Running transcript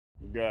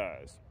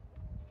Guys.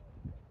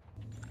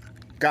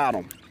 Got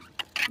him.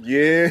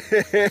 Yeah,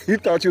 you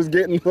thought you was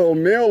getting a little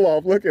meal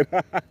off. Look at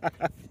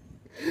that.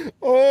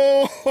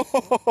 Oh,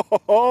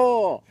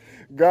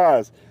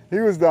 guys, he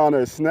was down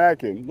there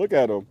snacking. Look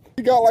at him.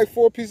 He got like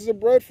 4 pieces of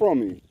bread from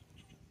me.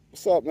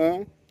 What's up,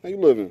 man? How you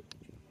living?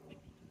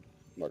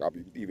 Like, I'll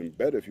be even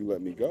better if you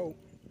let me go,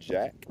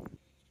 Jack.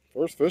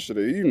 First fish of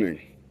the evening.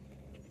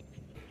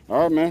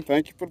 All right, man.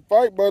 Thank you for the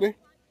fight, buddy.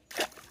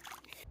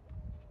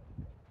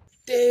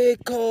 They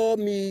call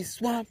me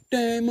Swamp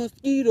Dang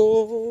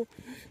Mosquito.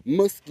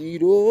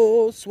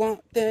 Mosquito,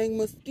 Swamp Dang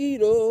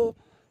Mosquito.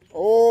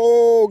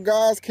 Oh,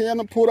 guys,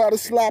 Cannon pulled out a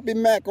sloppy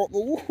mac.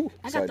 Ooh.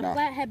 I got the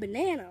flathead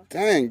banana.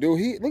 Dang,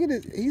 dude, look at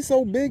this. He's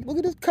so big. Look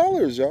at his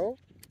colors, y'all.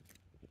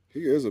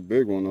 He is a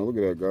big one, though. Look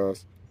at that,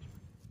 guys.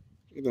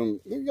 Look at them.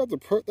 They got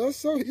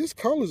his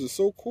colors are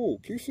so cool.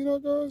 Can you see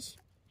that, guys?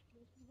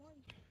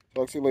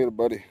 Talk to you later,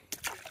 buddy. You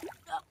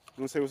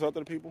want to say what's up to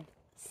the people?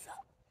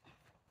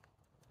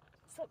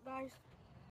 What's up, guys?